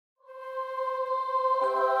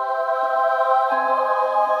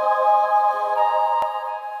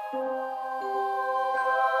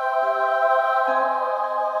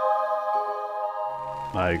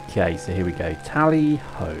Okay, so here we go. Tally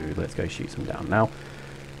ho. Let's go shoot some down. Now,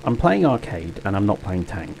 I'm playing arcade and I'm not playing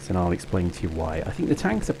tanks, and I'll explain to you why. I think the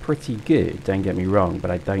tanks are pretty good, don't get me wrong, but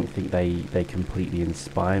I don't think they completely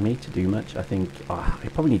inspire me to do much. I think I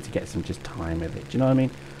probably need to get some just time with it. Do you know what I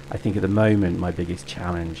mean? I think at the moment my biggest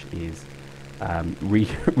challenge is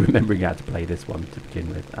remembering how to play this one to begin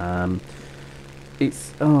with.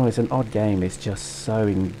 It's an odd game. It's just so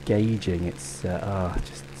engaging. It's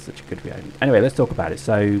just such a good game. Anyway, let's talk about it.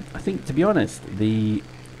 So I think, to be honest, the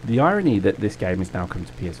irony that this game has now come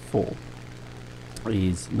to PS4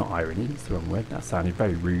 is not irony, it's the wrong word, that sounded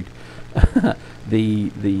very rude.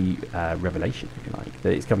 the revelation, if you like,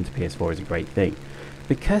 that it's come to PS4 is a great thing,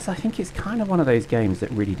 because I think it's kind of one of those games that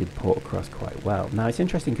really did port across quite well. Now it's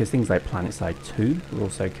interesting because things like PlanetSide 2 are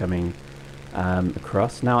also coming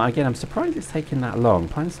across. Now again, I'm surprised it's taken that long.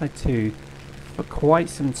 PlanetSide 2 for quite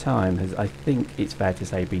some time has, I think it's fair to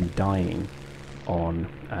say, been dying on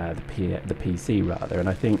the PC rather, and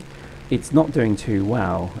I think it's not doing too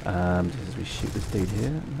well. Just as we shoot this dude here,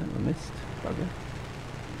 no, I missed. Bugger.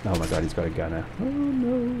 Oh my god, he's got a gunner. Oh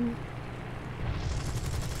no!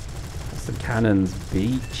 Some cannons,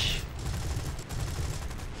 beach.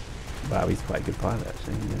 Wow, he's quite a good pilot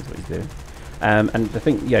actually. He knows what he's doing. And I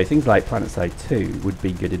think, you know, things like PlanetSide 2 would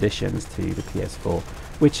be good additions to the PS4,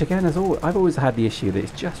 which again, I've always had the issue that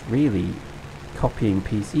it's just really copying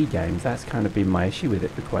PC games. That's kind of been my issue with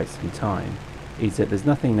it for quite some time, is that there's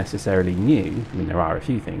nothing necessarily new. I mean, there are a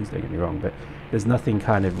few things, don't get me wrong, but there's nothing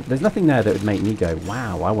there that would make me go,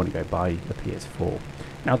 wow, I want to go buy a PS4.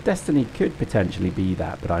 Now Destiny could potentially be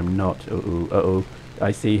that, but I'm not. Uh-oh,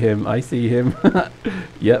 I see him,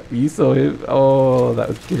 Yep, you saw him. Oh, that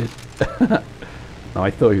was good. No, I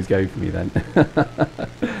thought he was going for me then.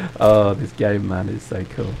 Oh, this game, man, is so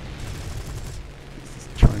cool.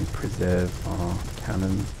 Try and preserve our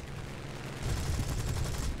cannons.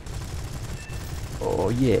 Oh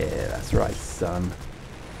yeah, that's right, son.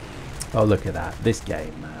 Oh, look at that, this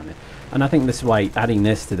game, man. And I think this way, adding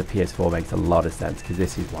this to the PS4 makes a lot of sense, because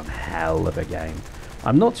this is one hell of a game.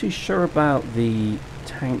 I'm not too sure about the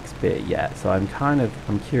tanks bit yet, so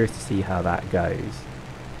I'm curious to see how that goes.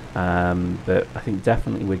 But I think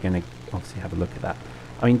definitely we're going to obviously have a look at that.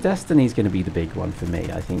 I mean, Destiny's going to be the big one for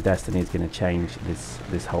me. I think Destiny is going to change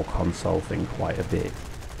this whole console thing quite a bit.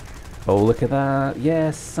 Oh, look at that.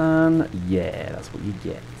 Yes, son. Yeah, that's what you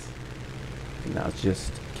get. I think that was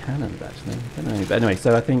just cannons, actually. I don't know. But anyway,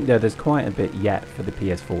 so I think there's quite a bit yet for the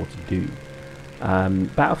PS4 to do.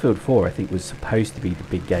 Battlefield 4, I think, was supposed to be the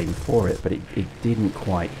big game for it, but it didn't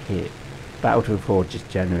quite hit. Battlefield 4 just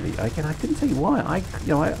generally. Again, I couldn't tell you why.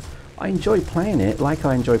 I enjoy playing it like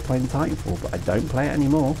I enjoy playing Titanfall, but I don't play it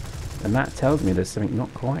anymore, and that tells me there's something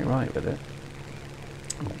not quite right with it.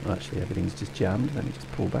 Oh, actually, everything's just jammed. Let me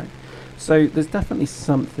just pull back. So there's definitely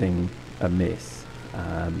something amiss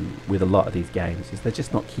with a lot of these games, is they're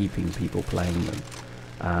just not keeping people playing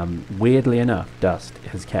them. Weirdly enough, Dust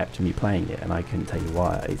has kept me playing it, and I couldn't tell you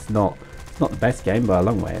why. It's not the best game by a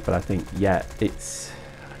long way, but I think, yeah, it's,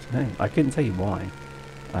 I don't know, I couldn't tell you why.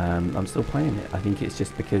 I'm still playing it. I think it's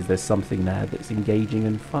just because there's something there that's engaging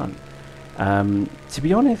and fun. To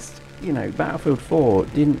be honest, you know, Battlefield 4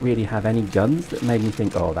 didn't really have any guns that made me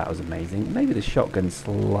think, oh, that was amazing. Maybe the shotgun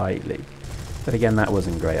slightly, but again, that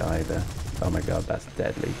wasn't great either. Oh my god, that's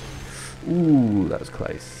deadly. Ooh, that was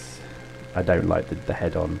close. I don't like the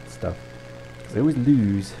head-on stuff, because I always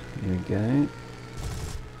lose. Here we go.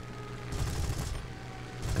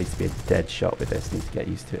 I used to be a dead shot with this. Need to get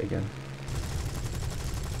used to it again.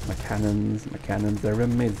 My cannons are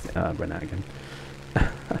amazing. Oh, I've run out again.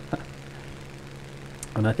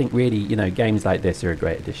 And I think really, you know, games like this are a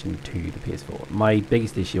great addition to the PS4. My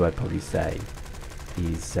biggest issue, I'd probably say,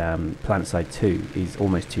 is PlanetSide 2 is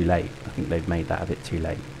almost too late. I think they've made that a bit too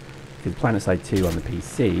late. Because PlanetSide 2 on the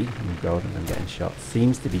PC, oh god, I'm getting shot,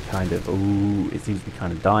 seems to be kind of, it seems to be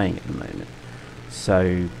kind of dying at the moment.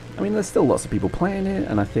 So, I mean, there's still lots of people playing it,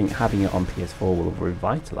 and I think having it on PS4 will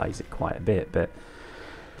revitalise it quite a bit, but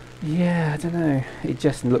yeah, I don't know. It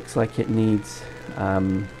just looks like it needs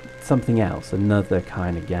something else, another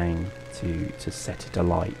kind of game to set it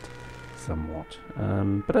alight somewhat.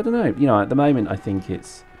 But I don't know, you know, at the moment I think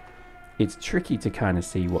it's tricky to kind of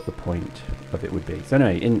see what the point of it would be. So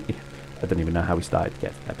anyway, I don't even know how we started to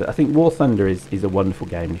get to that, but I think War Thunder is a wonderful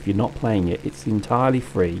game. If you're not playing it, it's entirely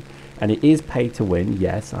free, and it is pay to win.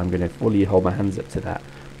 Yes, I'm going to fully hold my hands up to that.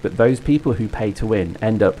 But those people who pay to win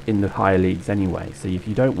end up in the higher leagues anyway. So if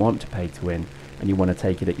you don't want to pay to win and you want to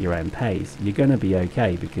take it at your own pace, you're going to be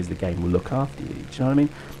okay, because the game will look after you. Do you know what I mean?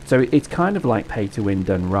 So it's kind of like pay to win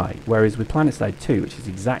done right. Whereas with PlanetSide 2, which is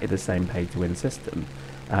exactly the same pay to win system,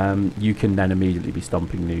 you can then immediately be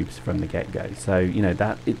stomping noobs from the get-go. So, you know,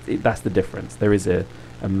 that's the difference. There is a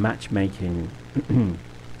matchmaking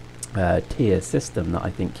tier system that I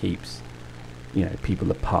think keeps, you know, people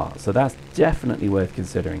apart. So that's definitely worth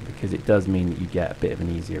considering, because it does mean that you get a bit of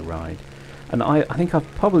an easier ride. And I think I've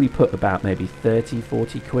probably put about maybe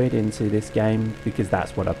 30-40 quid into this game, because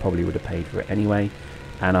that's what I probably would have paid for it anyway.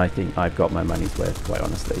 And I think I've got my money's worth, quite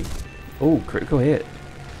honestly. Oh, critical hit.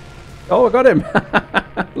 Oh, I got him.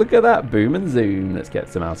 Look at that. Boom and zoom. Let's get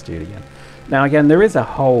some altitude again. Now, again, there is a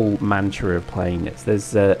whole mantra of playing this.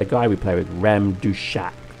 There's a guy we play with, Rem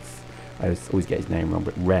Duchat. I always get his name wrong,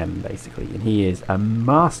 but Rem, basically. And he is a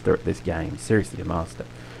master at this game. Seriously, a master.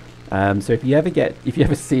 So if you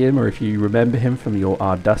ever see him, or if you remember him from your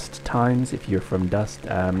Dust times, if you're from Dust,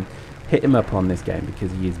 hit him up on this game,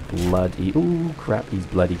 because he is bloody... Ooh, crap, he's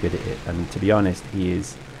bloody good at it. And to be honest, he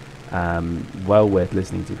is... well worth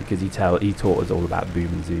listening to, because he taught us all about boom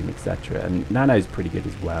and zoom, etc. And Nano's pretty good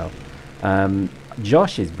as well.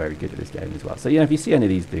 Josh is very good at this game as well. So, you know, if you see any of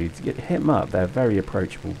these dudes, hit them up. They're very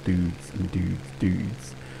approachable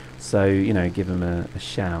dudes. So, you know, give them a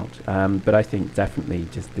shout. But I think definitely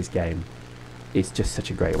just this game, it's just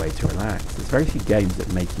such a great way to relax. There's very few games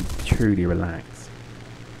that make you truly relax,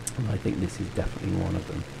 and I think this is definitely one of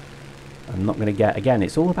them. I'm not going to get, again,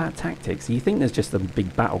 it's all about tactics. You think there's just a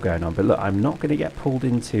big battle going on, but look, I'm not going to get pulled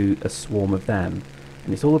into a swarm of them.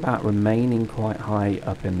 And it's all about remaining quite high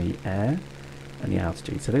up in the air and the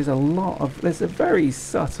altitude. So there's a very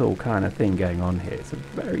subtle kind of thing going on here. It's a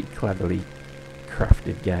very cleverly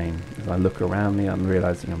crafted game. As I look around me, I'm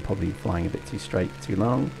realizing I'm probably flying a bit too straight, too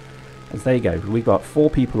long. As there you go, we've got 4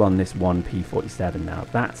 people on this one P-47 now.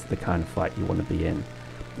 That's the kind of fight you want to be in.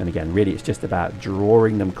 And again, really, it's just about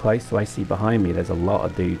drawing them close. So I see behind me, there's a lot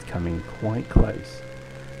of dudes coming quite close.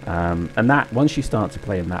 And that, once you start to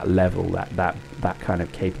play in that level, that kind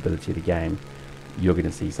of capability of the game, you're going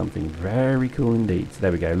to see something very cool indeed. So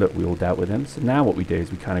there we go. Look, we all dealt with them. So now what we do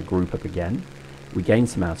is we kind of group up again. We gain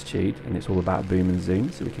some altitude, and it's all about boom and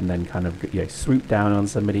zoom. So we can then kind of, you know, swoop down on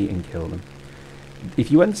somebody and kill them.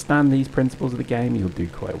 If you understand these principles of the game, you'll do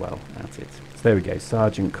quite well at it. So there we go.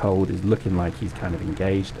 Sergeant Cold is looking like he's kind of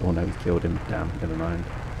engaged. Oh no, he's killed him. Damn, never mind.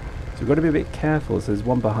 So we've got to be a bit careful. So there's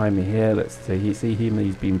one behind me here. Let's see him.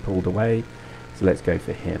 He's been pulled away. So let's go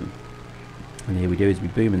for him. And here we do is we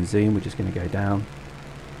boom and zoom. We're just going to go down.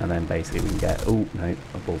 And then basically we can get... Oh, no.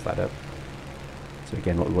 I balls that up. So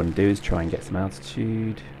again, what we want to do is try and get some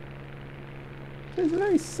altitude. It's a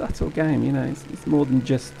very subtle game, you know. It's more than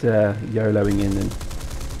just YOLOing in and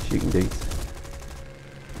shooting dudes.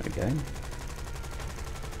 There we go.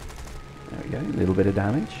 There we go. A little bit of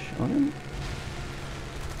damage on him.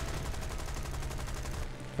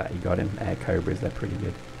 In fact, you got him. Air Cobras, they're pretty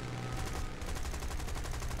good.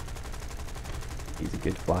 He's a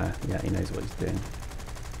good flyer. Yeah, he knows what he's doing.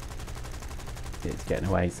 It's getting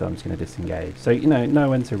away, so I'm just going to disengage. So, you know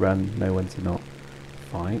when to run, know when to not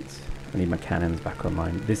fight. I need my cannons back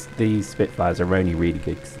online. These Spitfires are only really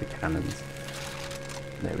good because of the cannons.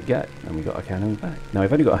 There we go. And we got our cannons back. Now,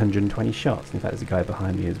 we've only got 120 shots. In fact, there's a guy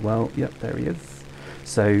behind me as well. Yep, there he is.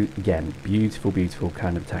 So, again, beautiful, beautiful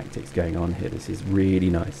kind of tactics going on here. This is really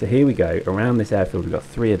nice. So here we go. Around this airfield, we've got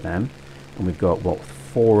 3 of them. And we've got, what,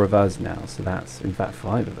 4 of us now. So that's, in fact,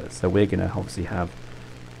 5 of us. So we're going to obviously have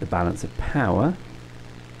the balance of power.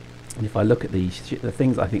 And if I look at the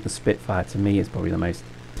things, I think the Spitfire to me is probably the most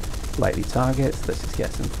likely target. So let's just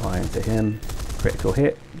get some fire into him. Critical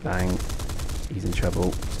hit. Bang. He's in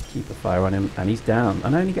trouble. Just keep a fire on him. And he's down.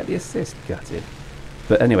 And I only get the assist. Gutted.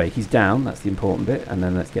 But anyway, he's down. That's the important bit. And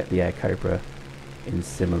then let's get the Air Cobra in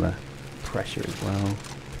similar pressure as well.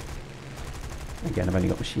 Again, I've only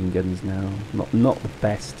got machine guns now. Not the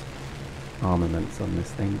best armaments on this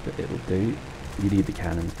thing, but it'll do. You need the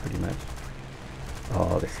cannons pretty much.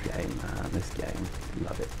 Oh, this game, man. This game.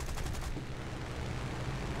 Love it.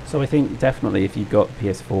 So I think definitely if you've got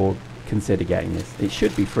PS4, consider getting this. It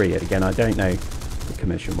should be free. Again, I don't know the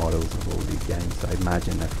commercial models of all these games, so I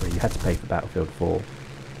imagine they're free. You had to pay for Battlefield 4.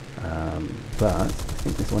 But I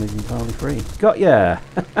think this one is entirely free. Got ya!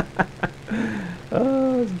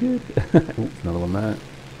 Oh, that's good. Oops, another one there.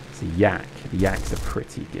 It's a yak. The yaks are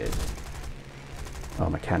pretty good. Oh,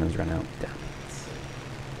 my cannons ran out. Damn it.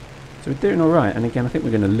 So we're doing alright, and again I think we're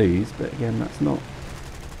going to lose, but again that's not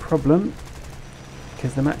a problem,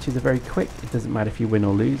 because the matches are very quick. It doesn't matter if you win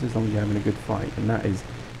or lose as long as you're having a good fight, and that is,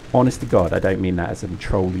 honest to God, I don't mean that as a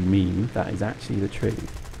trolly meme, that is actually the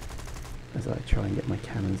truth. As I try and get my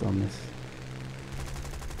cannons on this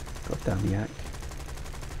goddamn yak.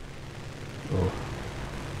 Oh.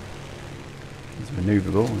 He's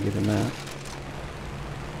manoeuvrable, I'll give him that.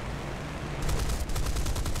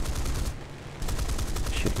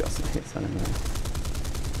 happen anyway.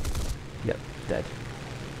 Yep, dead.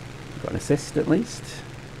 Got an assist at least,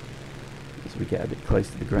 as we get a bit close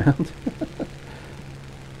to the ground.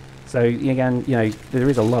 So again, you know, there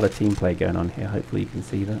is a lot of team play going on here. Hopefully you can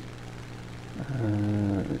see that.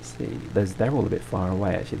 Let's see. They're all a bit far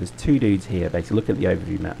away actually. There's two dudes here. Basically, look at the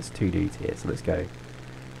overview map. There's two dudes here. So let's go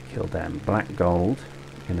kill them. Black gold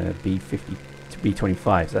in a B50 to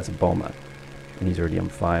B25. So that's a bomber, and he's already on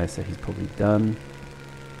fire. So he's probably done.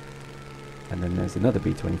 And then there's another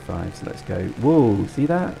B25. So let's go. Whoa! See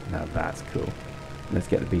that? Now that's cool. Let's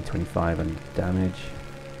get the B25 and damage.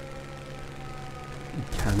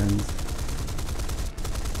 Cannons.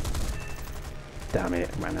 Damn it,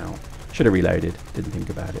 ran out. Should have reloaded, didn't think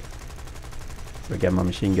about it. So again, my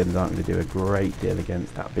machine guns aren't going to do a great deal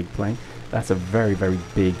against that big plane. That's a very, very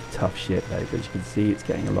big, tough ship though, but as you can see, it's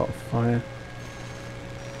getting a lot of fire.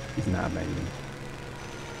 Isn't that amazing?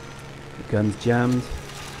 The gun's jammed.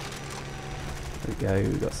 There we go,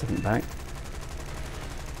 we've got something back.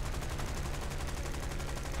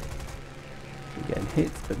 We're getting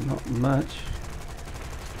hit, but not much.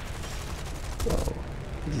 Whoa,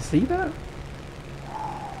 did you see that?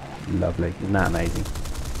 Lovely, isn't that amazing?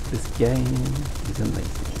 This game is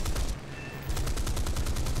amazing.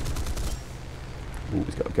 Ooh,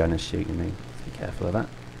 he's got a gunner shooting me. Let's be careful of that.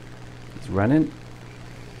 He's running.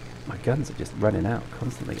 My guns are just running out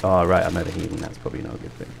constantly. Oh, right, I'm overheating. That's probably not a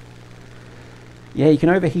good thing. Yeah, you can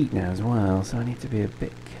overheat now as well, so I need to be a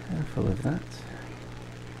bit careful of that.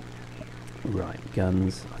 Right,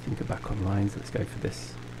 guns. I think are back online, so let's go for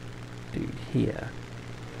this dude here.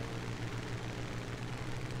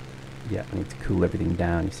 Yeah, I need to cool everything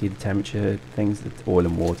down. You see the temperature things? The oil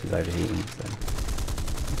and water is overheating, so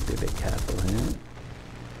need to be a bit careful here.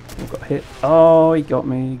 I got hit. Oh, he got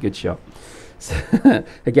me. Good shot. So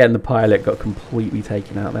again, the pilot got completely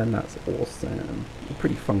taken out then. That's awesome. A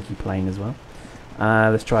pretty funky plane as well.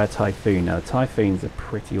 Let's try a Typhoon. Now, the Typhoons are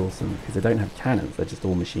pretty awesome because they don't have cannons. They're just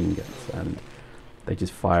all machine guns, and they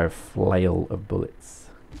just fire a flail of bullets.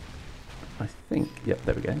 I think, yep,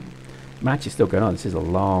 there we go. Match is still going on. This is a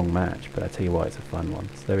long match, but I tell you what, it's a fun one.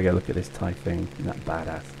 So there we go. Look at this Typhoon. Isn't that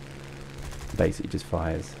badass? Basically just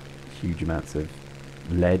fires huge amounts of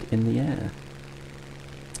lead in the air.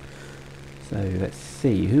 So let's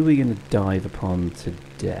see. Who are we going to dive upon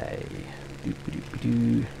today?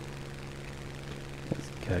 Let's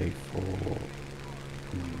go for...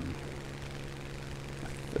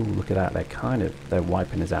 Oh, look at that. They're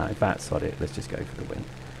wiping us out. In fact, sod it. Let's just go for the win.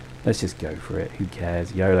 Let's just go for it. Who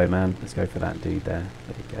cares? YOLO, man. Let's go for that dude there.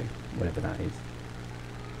 There you go. Whatever that is.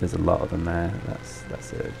 There's a lot of them there.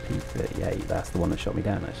 That's a P-38. That's the one that shot me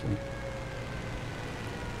down, actually.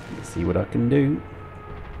 Let's see what I can do.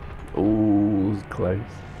 Oh, close.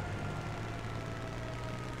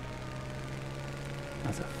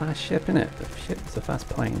 That's a fast ship, isn't it? The ship's a fast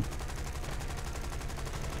plane.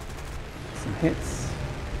 Some hits.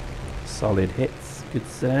 Solid hits. Good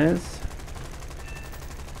sirs.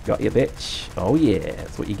 Got you, bitch. Oh yeah,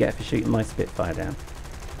 that's what you get for shooting my Spitfire down.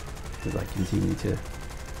 As I continue to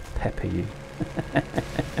pepper you.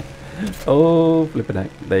 Oh, flipping out.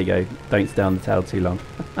 There you go. Don't stay on the tail too long.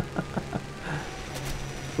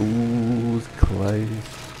 Ooh, it's close.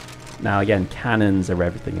 Now again, cannons are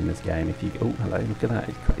everything in this game. If you oh, hello, look at that.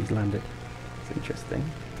 He's landed. It's interesting.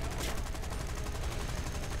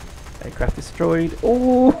 Aircraft destroyed.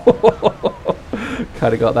 Oh,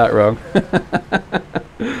 kind of got that wrong.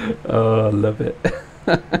 Oh, I love it.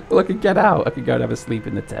 Well, I could get out. I could go and have a sleep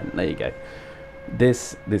in the tent. There you go.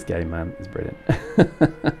 This game, man, is brilliant.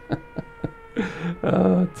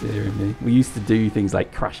 Oh, dear me. We used to do things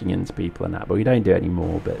like crashing into people and that, but we don't do it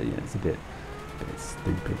anymore. But you know, it's a bit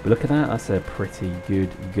stupid. But look at that. That's a pretty good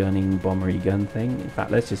gunning, bombery gun thing. In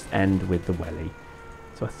fact, let's just end with the welly.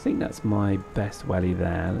 So I think that's my best welly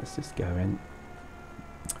there. Let's just go in.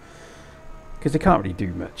 Because they can't really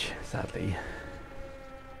do much, sadly.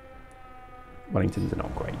 Wellingtons are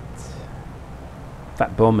not great. In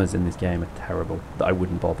fact, bombers in this game are terrible. I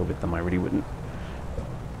wouldn't bother with them, I really wouldn't.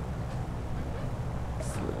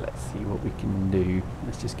 So let's see what we can do.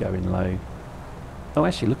 Let's just go in low. Oh,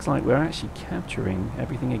 actually, looks like we're actually capturing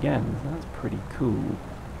everything again. That's pretty cool.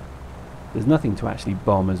 There's nothing to actually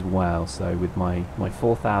bomb as well, so with my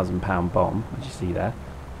 4,000-pound bomb, as you see there,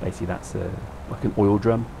 basically that's like an oil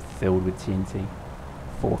drum filled with TNT.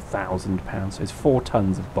 4,000 pounds, so it's 4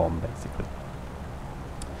 tons of bomb, basically.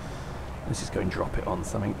 Let's just go and drop it on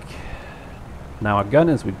something. Now our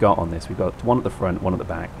gunners we've got on this, we've got one at the front, one at the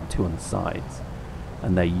back, and 2 on the sides.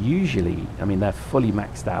 And they're usually, I mean, they're fully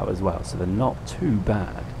maxed out as well, so they're not too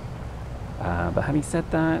bad. But having said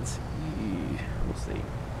that, we'll see.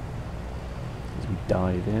 As we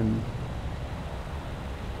dive in.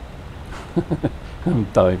 I'm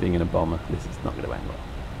diving in a bomber. This is not going to end well.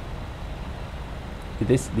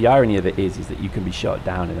 The irony of it is that you can be shot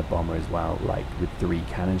down in a bomber as well, like with 3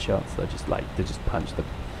 cannon shots. They just punch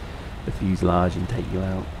the fuselage and take you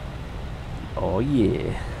out. Oh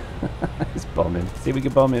yeah. Let's bomb him. See if we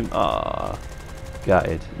can bomb him. Ah,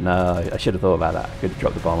 gutted. No, I should have thought about that. I could have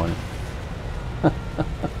dropped the bomb on him.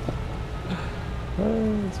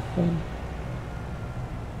 Oh, it's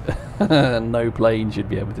fun. No plane should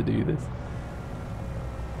be able to do this.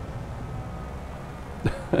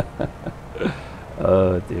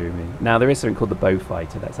 Oh dear me. Now there is something called the bow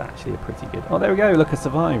fighter. That's actually a pretty good. Oh, there we go. Look, I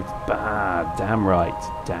survived. Bah, damn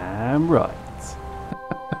right. Damn right.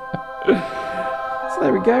 So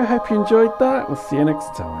there we go. Hope you enjoyed that. We'll see you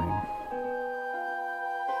next time.